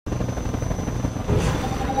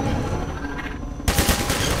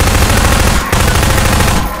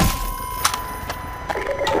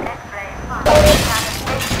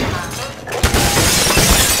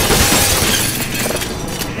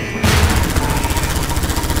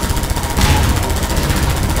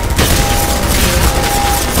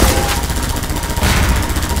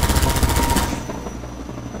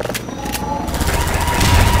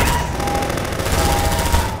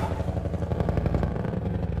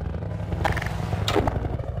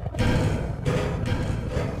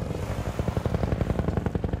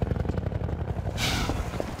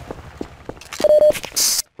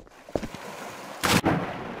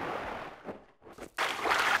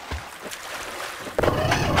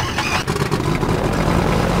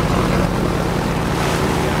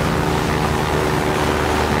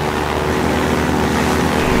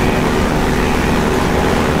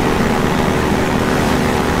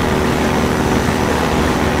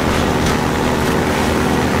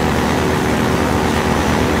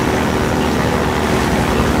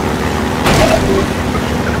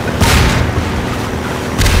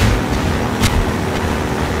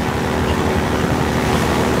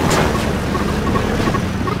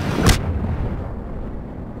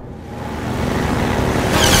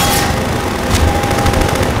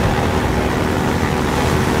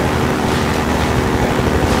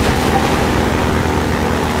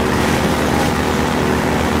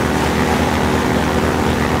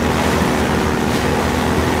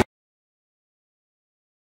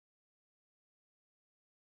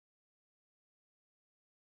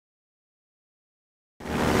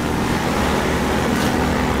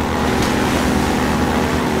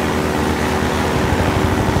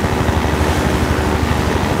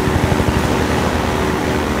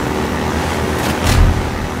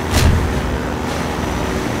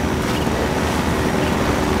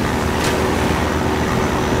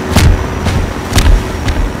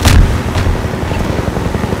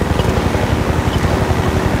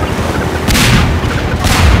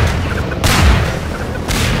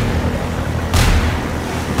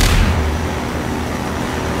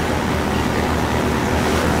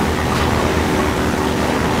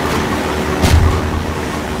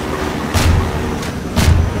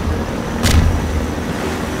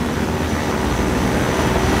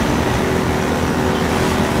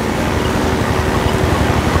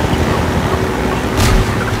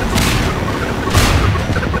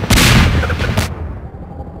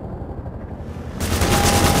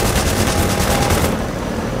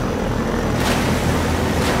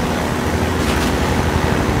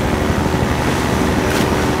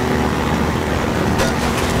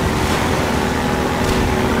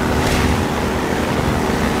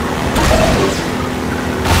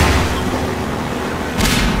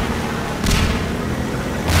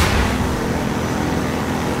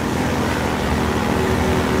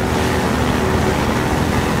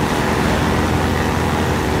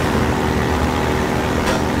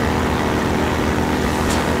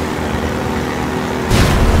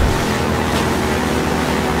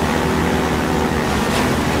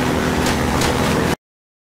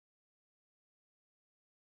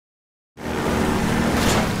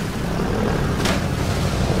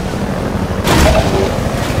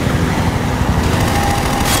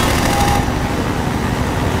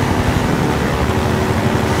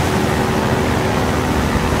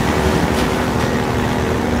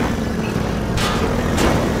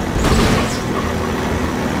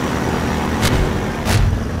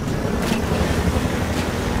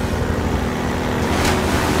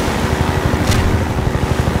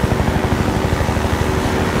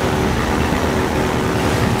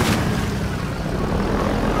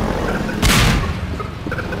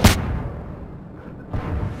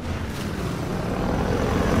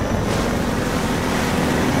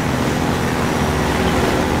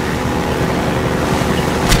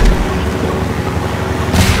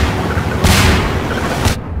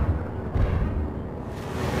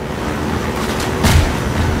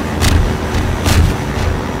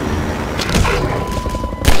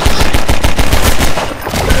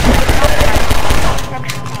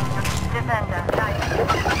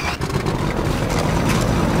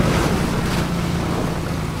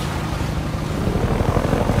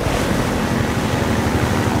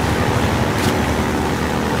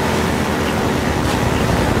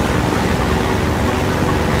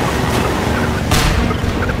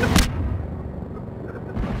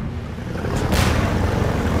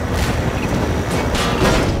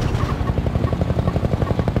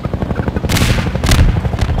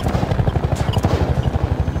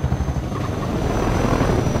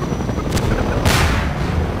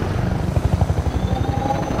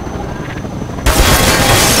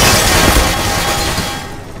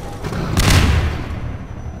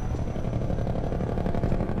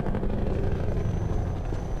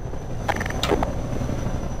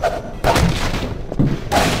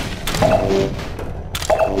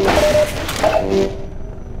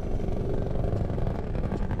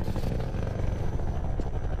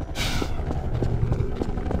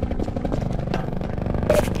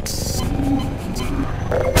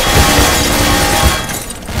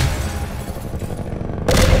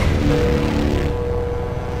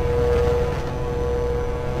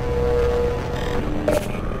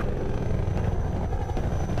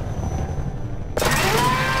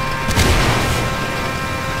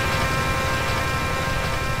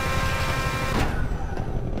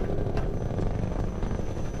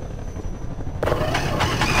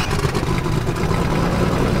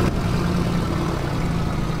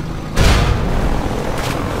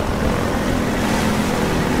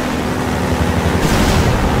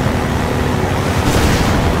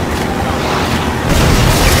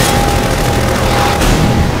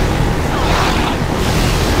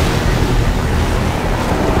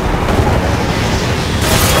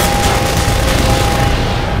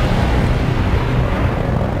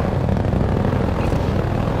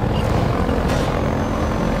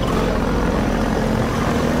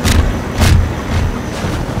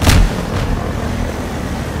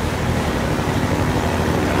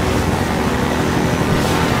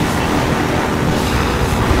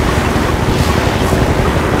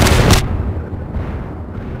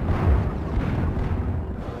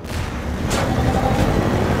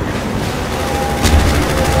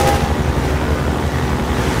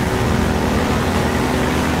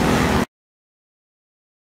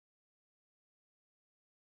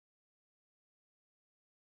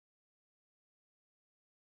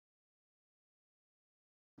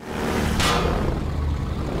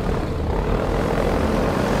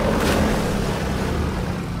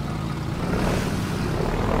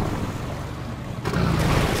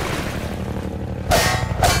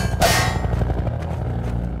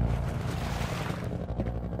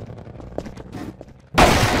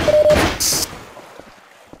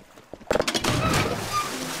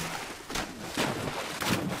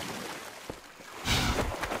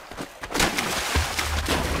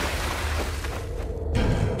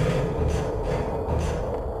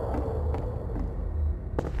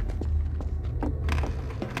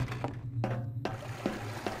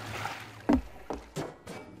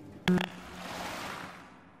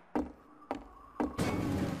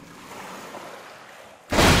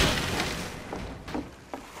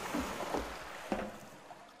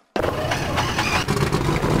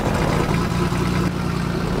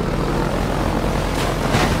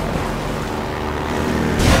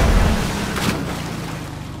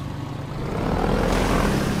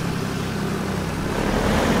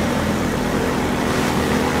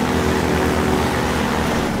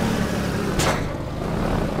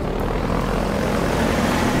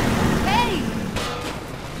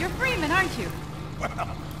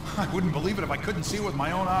I wouldn't believe it if I couldn't see it with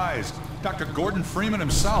my own eyes. Dr. Gordon Freeman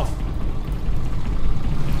himself.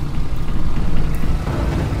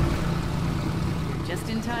 Just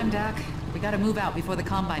in time, Doc. We gotta move out before the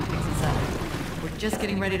Combine picks us up. We're just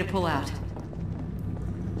getting ready to pull out.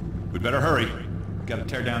 We'd better hurry. We've got to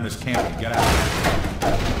tear down this camp and get out.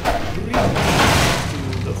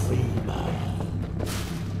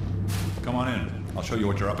 Come on in. I'll show you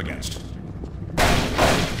what you're up against.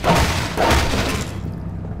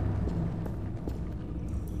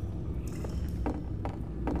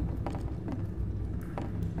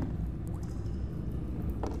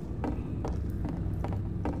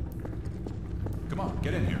 Come on,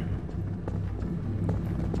 get in here.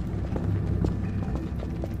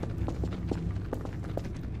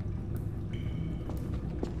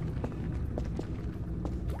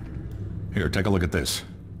 Here, take a look at this.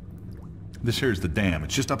 This here's the dam.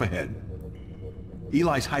 It's just up ahead.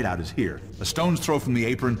 Eli's hideout is here, a stone's throw from the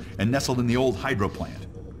apron and nestled in the old hydro plant.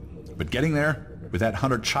 But getting there, with that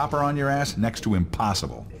hunter chopper on your ass, next to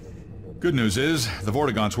impossible. Good news is, the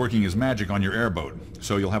Vortigaunt's working his magic on your airboat,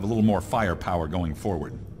 so you'll have a little more firepower going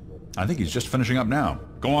forward. I think he's just finishing up now.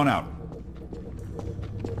 Go on out.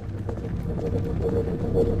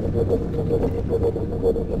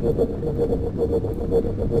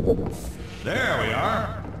 There we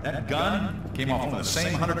are. That gun came off one of the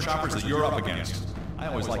same hunter choppers that you're up against. I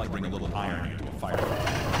always like to bring a little irony into a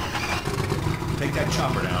firefight. Take that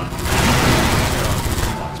chopper down.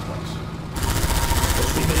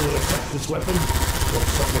 What's the middle of this weapon?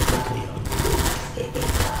 What's subsequently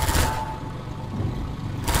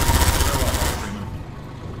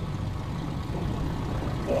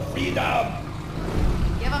for freedom!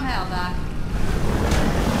 Give him hell, Doc.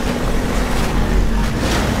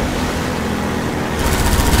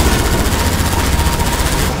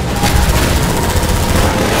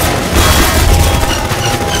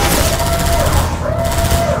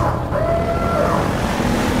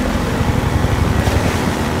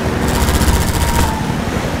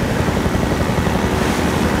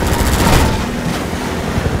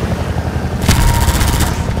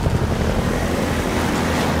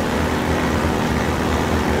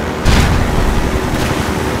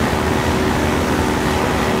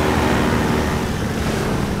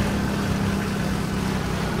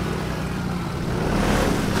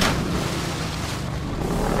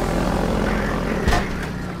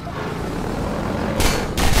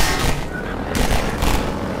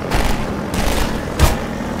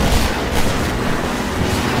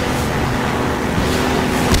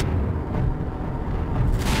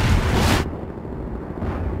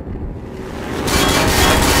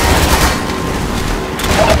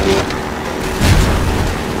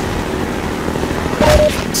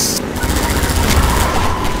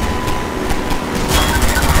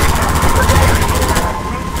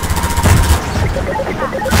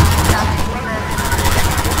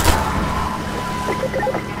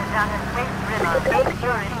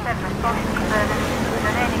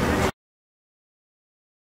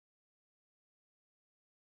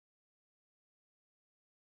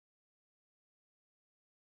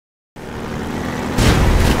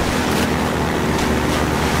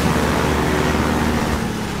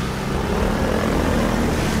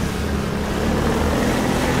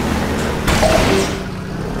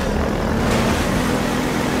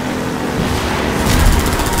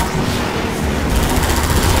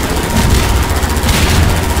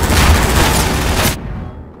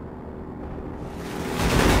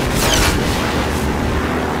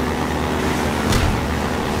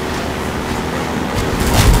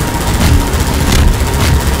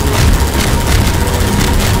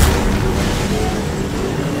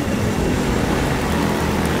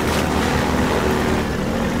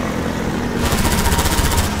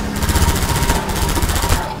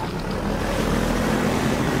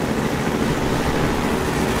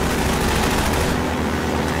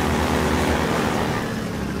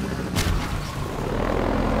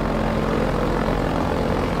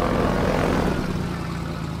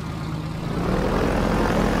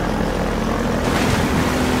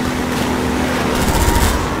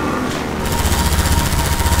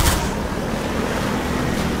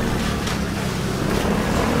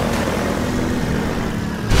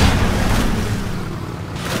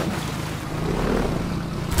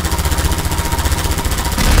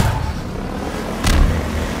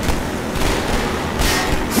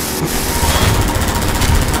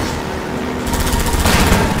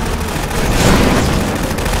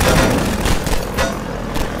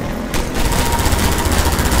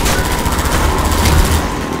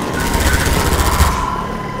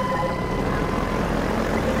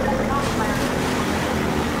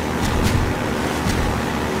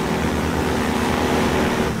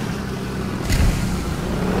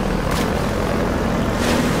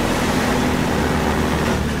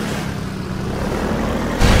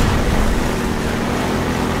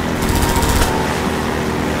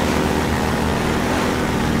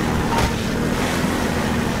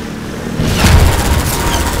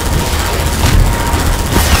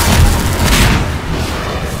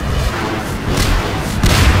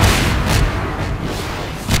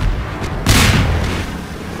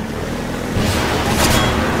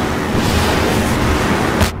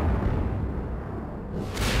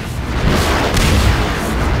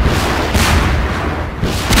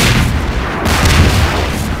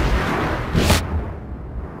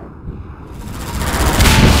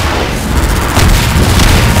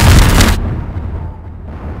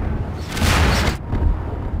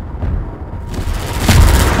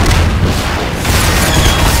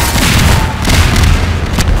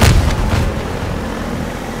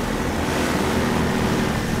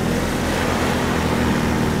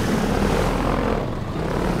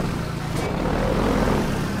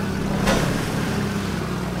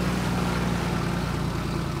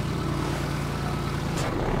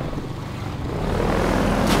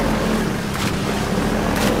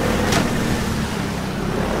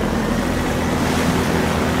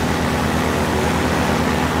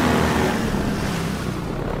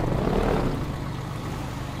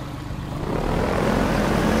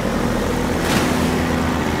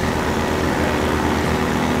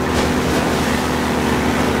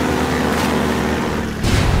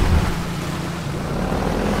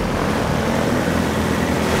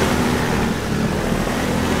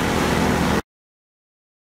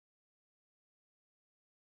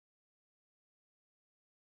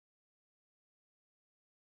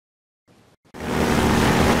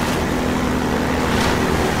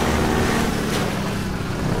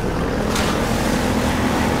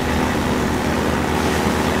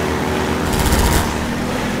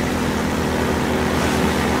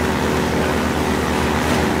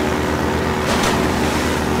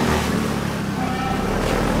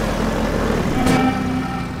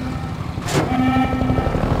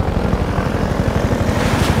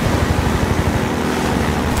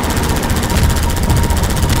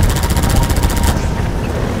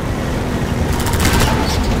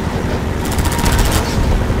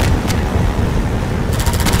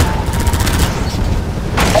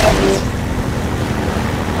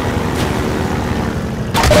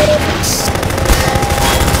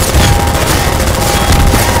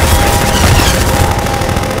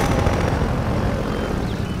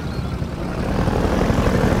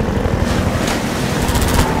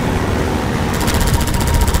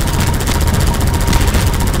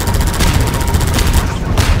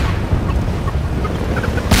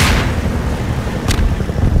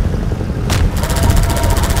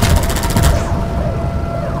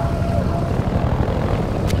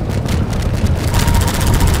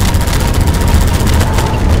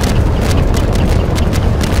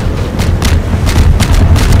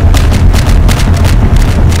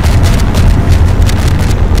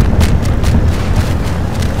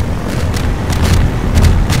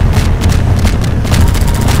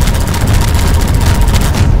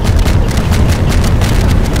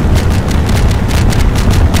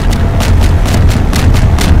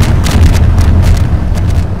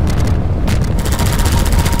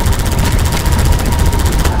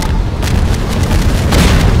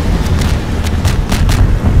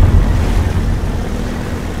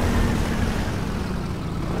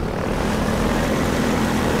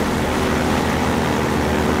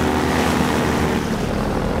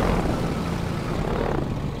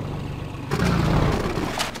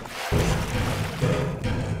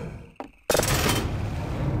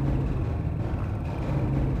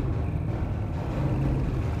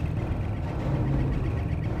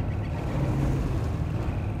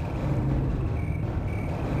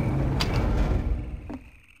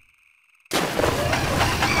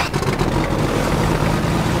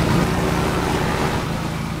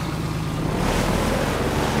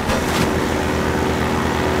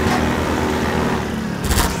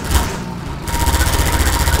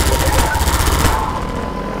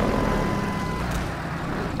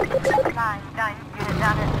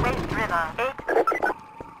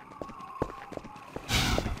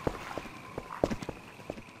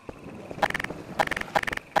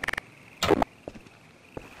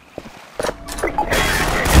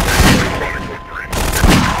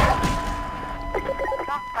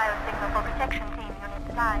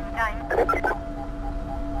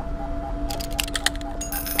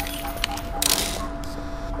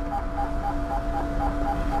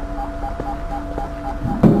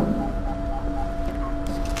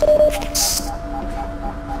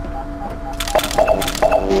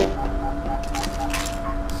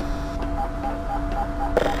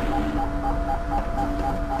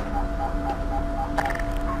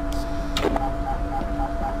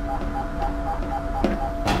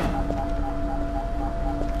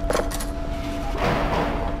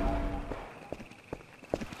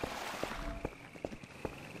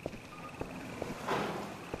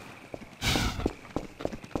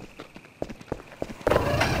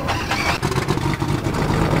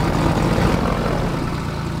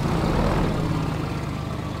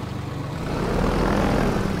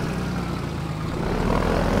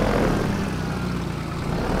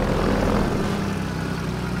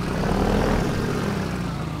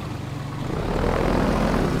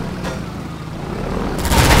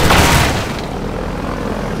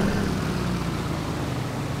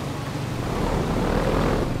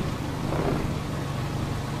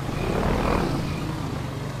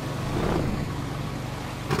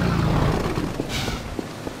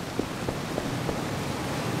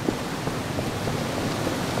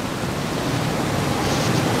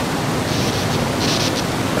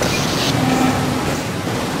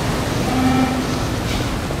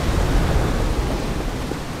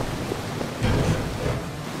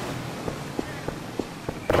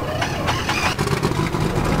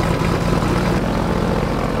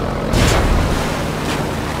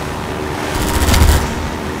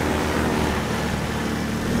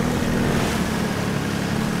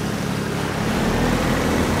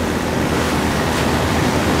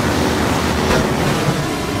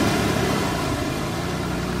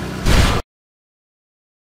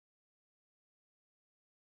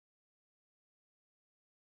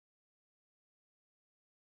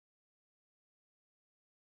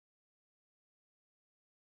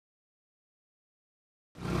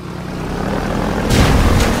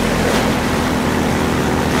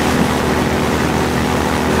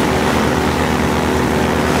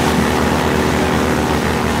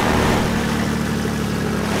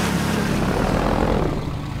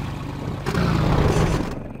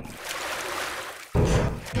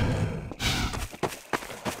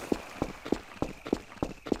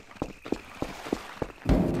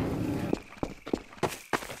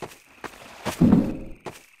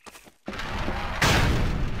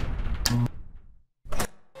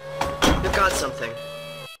 Something.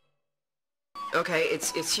 Okay,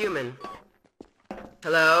 it's human.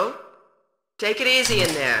 Hello? Take it easy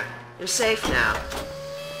in there. You're safe now.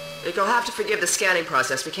 You'll have to forgive the scanning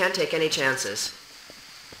process. We can't take any chances.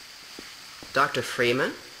 Dr.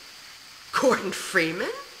 Freeman? Gordon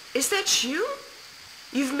Freeman? Is that you?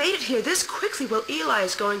 You've made it here this quickly. Well, Eli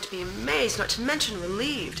is going to be amazed, not to mention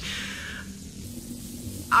relieved.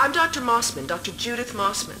 I'm Dr. Mossman, Dr. Judith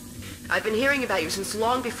Mossman. I've been hearing about you since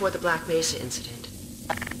long before the Black Mesa incident.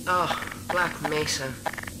 Oh, Black Mesa.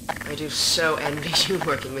 I do so envy you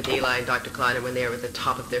working with Eli and Dr. Kleiner when they were at the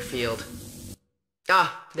top of their field.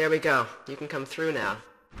 Ah, there we go. You can come through now.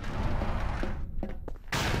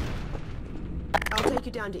 I'll take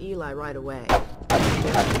you down to Eli right away.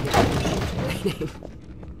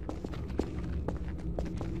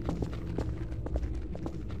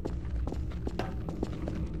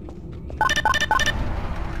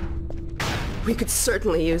 We could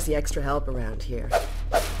certainly use the extra help around here.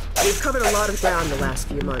 We've covered a lot of ground the last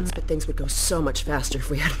few months, but things would go so much faster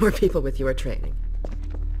if we had more people with your training.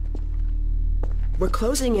 We're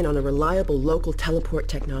closing in on a reliable local teleport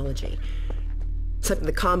technology, something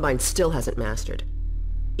the Combine still hasn't mastered.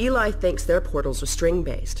 Eli thinks their portals are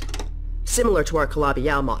string-based, similar to our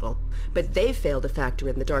Calabi-Yau model, but they've failed to factor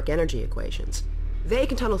in the dark energy equations. They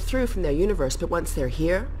can tunnel through from their universe, but once they're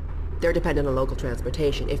here, they're dependent on local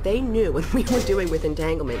transportation. If they knew what we were doing with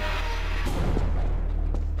entanglement...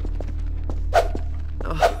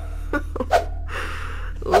 Oh.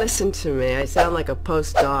 Listen to me, I sound like a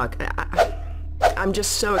postdoc. I'm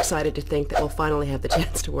just so excited to think that we'll finally have the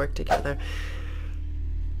chance to work together.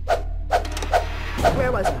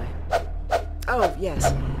 Where was I? Oh,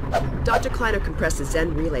 yes. Dr. Kleiner compressed the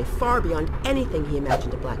Zen relay far beyond anything he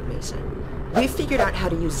imagined at Black Mesa. We've figured out how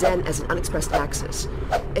to use Zen as an unexpressed axis,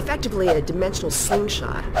 effectively a dimensional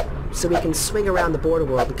slingshot, so we can swing around the border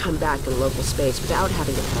world and come back in local space without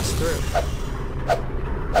having to pass through.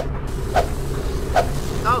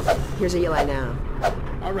 Oh, here's Eli now.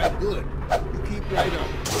 All right, good. You keep right on.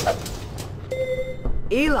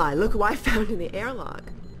 Eli, look who I found in the airlock.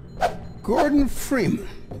 Gordon Freeman.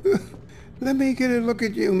 Let me get a look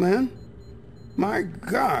at you, man. My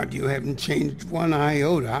God, you haven't changed one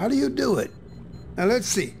iota. How do you do it? Now let's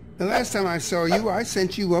see. The last time I saw you, I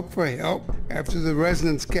sent you up for help after the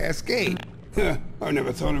resonance cascade. I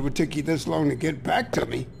never thought it would take you this long to get back to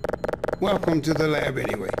me. Welcome to the lab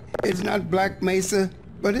anyway. It's not Black Mesa,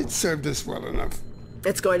 but it served us well enough.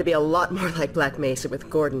 It's going to be a lot more like Black Mesa with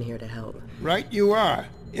Gordon here to help. Right you are.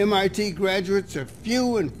 MIT graduates are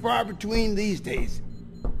few and far between these days.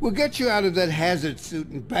 We'll get you out of that hazard suit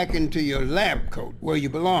and back into your lab coat where you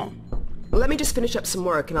belong. Let me just finish up some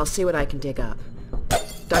work and I'll see what I can dig up.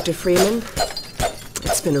 Dr. Freeman,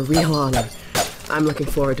 it's been a real honor. I'm looking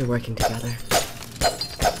forward to working together.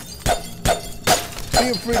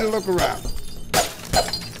 Feel free to look around.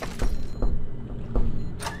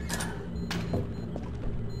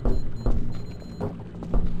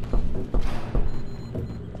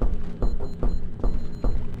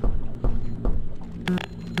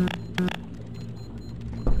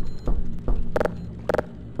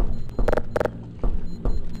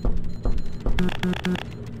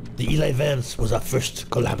 Eli Vance was our first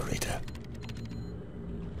collaborator.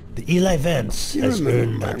 The Eli Vance You has remember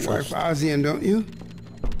earned my our wife trust. Ozian, don't you?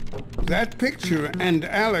 That picture and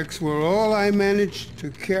Alex were all I managed to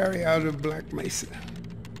carry out of Black Mesa.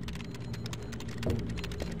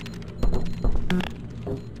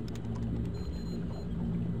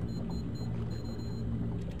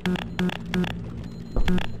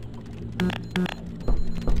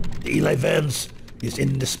 The Eli Vance is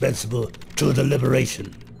indispensable to the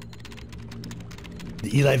liberation.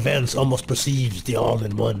 The Eli Vance almost perceives the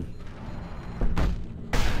all-in-one.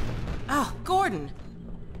 Oh, Gordon!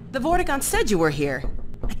 The Vortigaunt said you were here.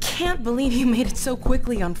 I can't believe you made it so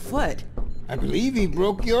quickly on foot. I believe he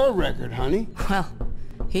broke your record, honey. Well,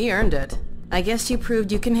 he earned it. I guess you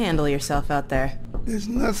proved you can handle yourself out there. There's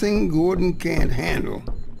nothing Gordon can't handle,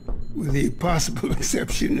 with the possible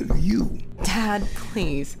exception of you. Dad,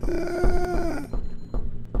 please.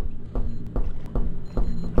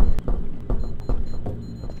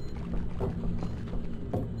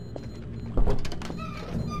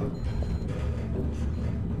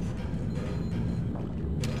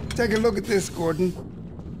 Take a look at this, Gordon.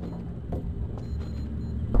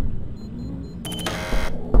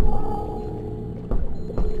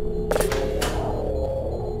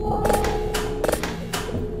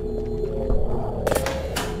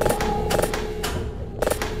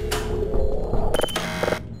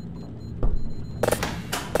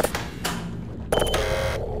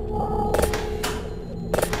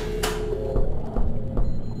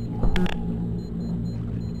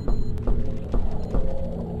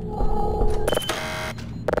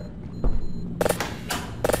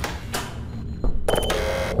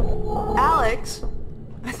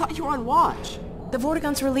 I thought you were on watch. The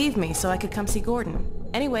Vortigaunts relieved me so I could come see Gordon.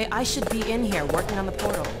 Anyway, I should be in here working on the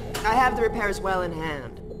portal. I have the repairs well in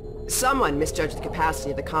hand. Someone misjudged the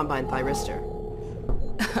capacity of the Combine thyristor.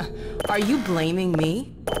 Are you blaming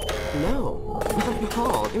me? No, not at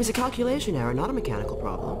all. It was a calculation error, not a mechanical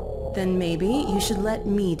problem. Then maybe you should let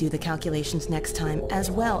me do the calculations next time,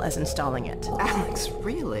 as well as installing it. Alex,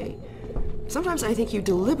 really? Sometimes I think you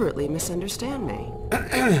deliberately misunderstand me.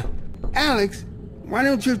 Alex, why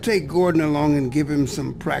don't you take Gordon along and give him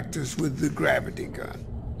some practice with the gravity gun?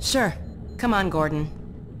 Sure. Come on, Gordon.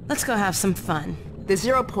 Let's go have some fun. The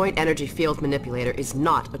zero-point energy field manipulator is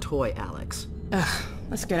not a toy, Alex. Ugh,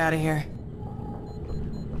 let's get out of here.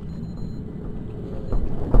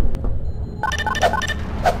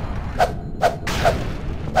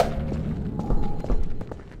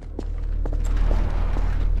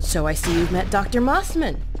 So I see you've met Dr.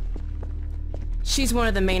 Mossman. She's one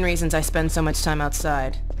of the main reasons I spend so much time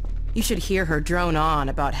outside. You should hear her drone on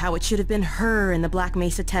about how it should have been her in the Black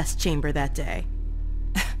Mesa test chamber that day.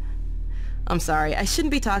 I'm sorry, I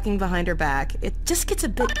shouldn't be talking behind her back. It just gets a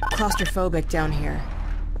bit claustrophobic down here.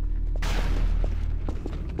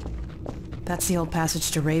 That's the old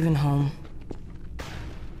passage to Ravenholm.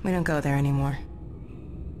 We don't go there anymore.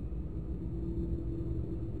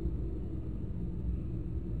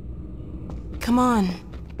 Come on.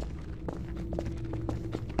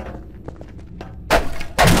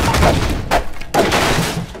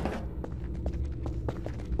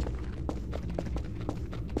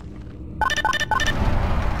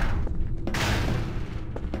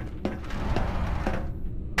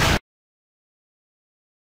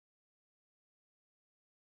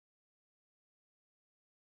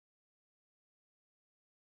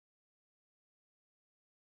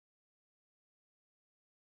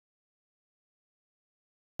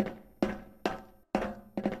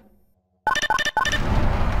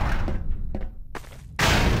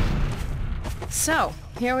 So,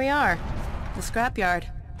 here we are. The scrapyard.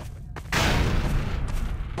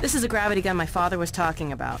 This is a gravity gun my father was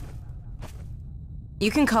talking about. You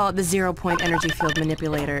can call it the zero-point energy field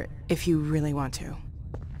manipulator if you really want to.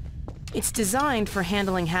 It's designed for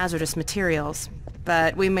handling hazardous materials,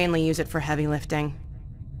 but we mainly use it for heavy lifting.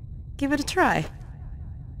 Give it a try.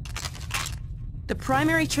 The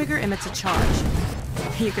primary trigger emits a charge.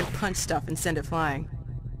 You can punch stuff and send it flying.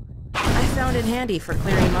 I found it handy for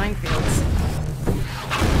clearing minefields.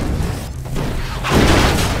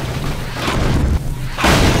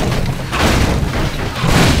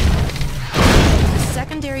 The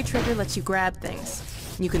secondary trigger lets you grab things.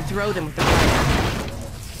 You can throw them with the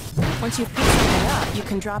rifle. Once you've picked something up, you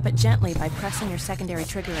can drop it gently by pressing your secondary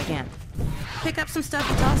trigger again. Pick up some stuff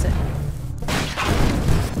and toss it.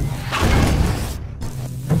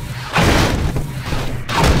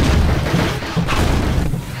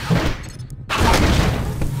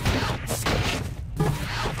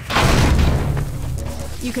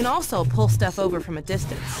 You can also pull stuff over from a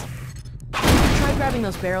distance. Try grabbing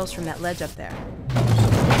those barrels from that ledge up there.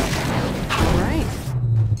 All right.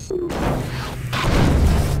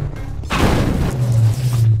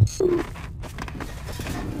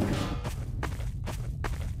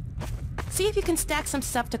 See if you can stack some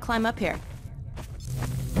stuff to climb up here.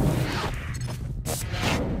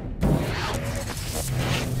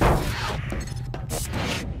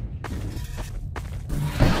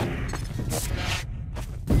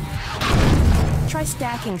 Try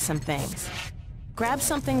stacking some things. Grab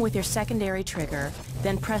something with your secondary trigger,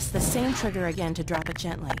 then press the same trigger again to drop it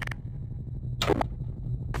gently.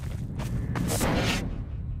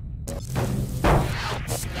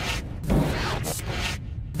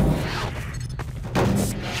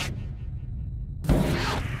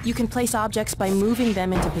 You can place objects by moving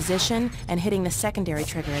them into position and hitting the secondary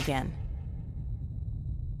trigger again.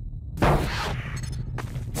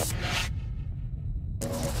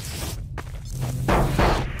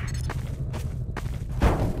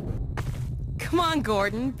 Come on,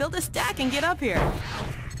 Gordon. Build a stack and get up here.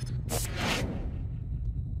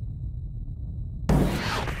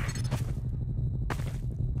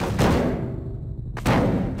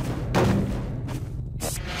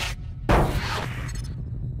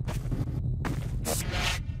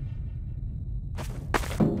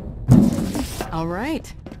 All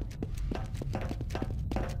right.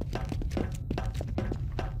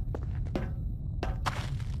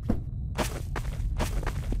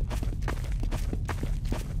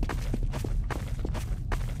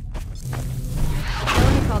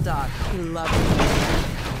 Let me call Doc. He loves it.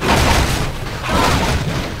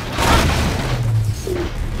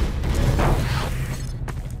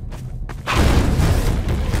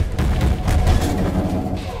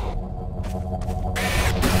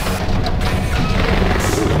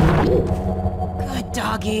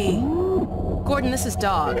 Doggy. Gordon, this is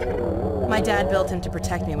Dog. My dad built him to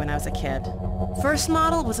protect me when I was a kid. First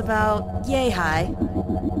model was about yay high.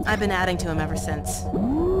 I've been adding to him ever since.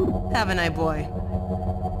 Haven't I, boy?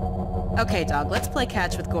 Okay, Dog, let's play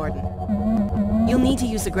catch with Gordon. You'll need to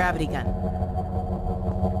use the gravity gun.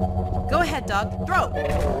 Go ahead, Dog. Throw!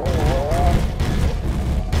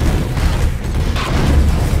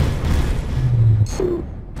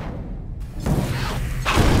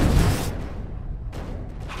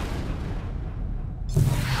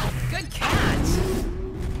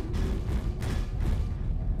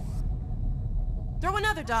 Throw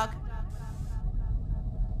another, Dog.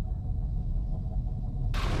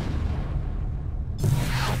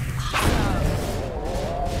 Awesome.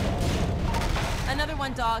 Another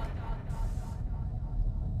one, Dog.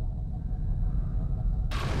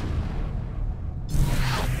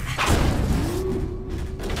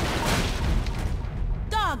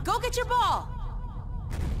 Dog, go get your ball.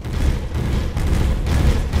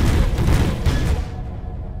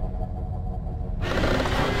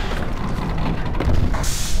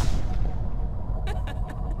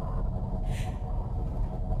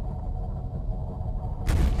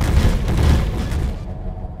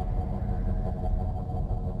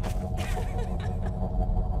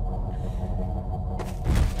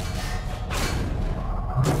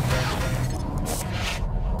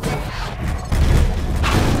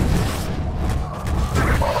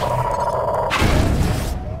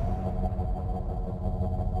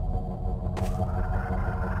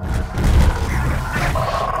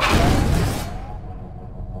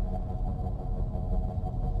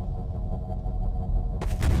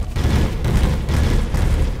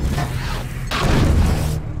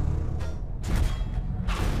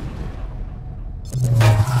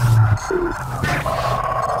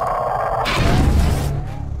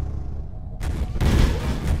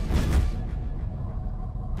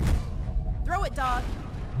 Throw it, Dog.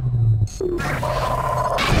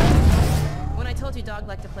 your dog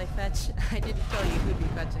like to play fetch? I didn't tell you who'd be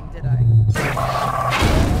fetching, did I?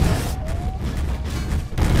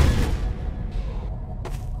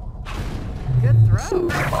 Good throw.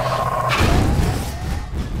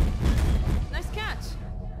 Nice catch.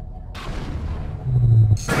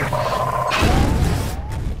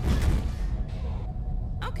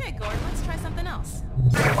 Okay, Gordon, let's try something else.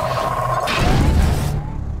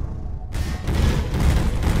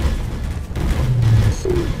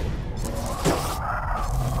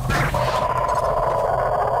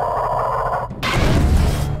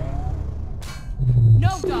 No,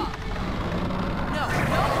 dog. No,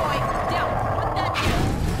 boy. Down. Put that down.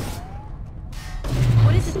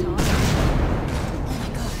 What is it, dog? Oh my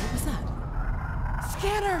god, what was that?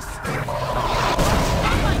 Scanners!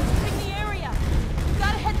 Combine, sweeping the area. You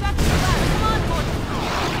gotta head back to the lab. Come on,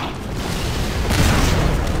 Gordon.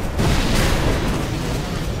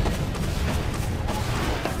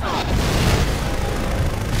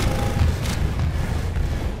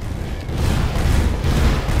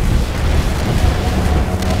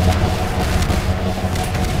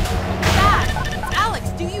 Dad! Alex,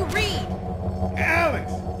 do you read?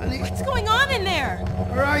 Alex! Honey, What's going on in there?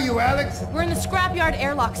 where are you, Alex? We're in the scrapyard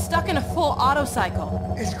airlock, stuck in a full auto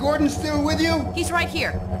cycle. Is Gordon still with you? He's right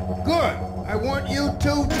here. Good. I want you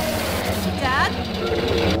to Dad?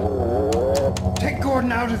 take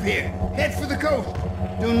Gordon out of here. Head for the coast.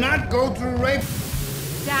 Do not go through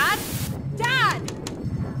Rafe. Dad? Dad!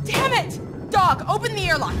 Damn it! Dog, open the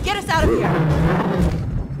airlock. Get us out of here.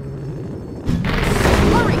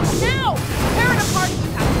 Hurry, now! Tear it apart if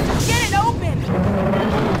you have to. Just get it open!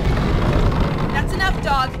 That's enough,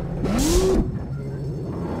 dog.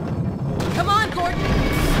 Come on, Gordon.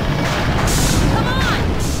 Come on!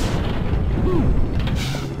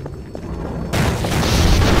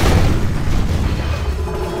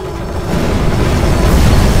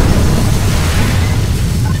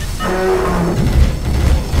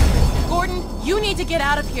 Gordon, you need to get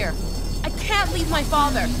out of here. I can't leave my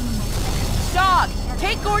father. Dog,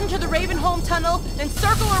 take Gordon to the Ravenholm tunnel, then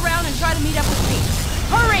circle around and try to meet up with me.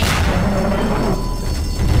 Hurry!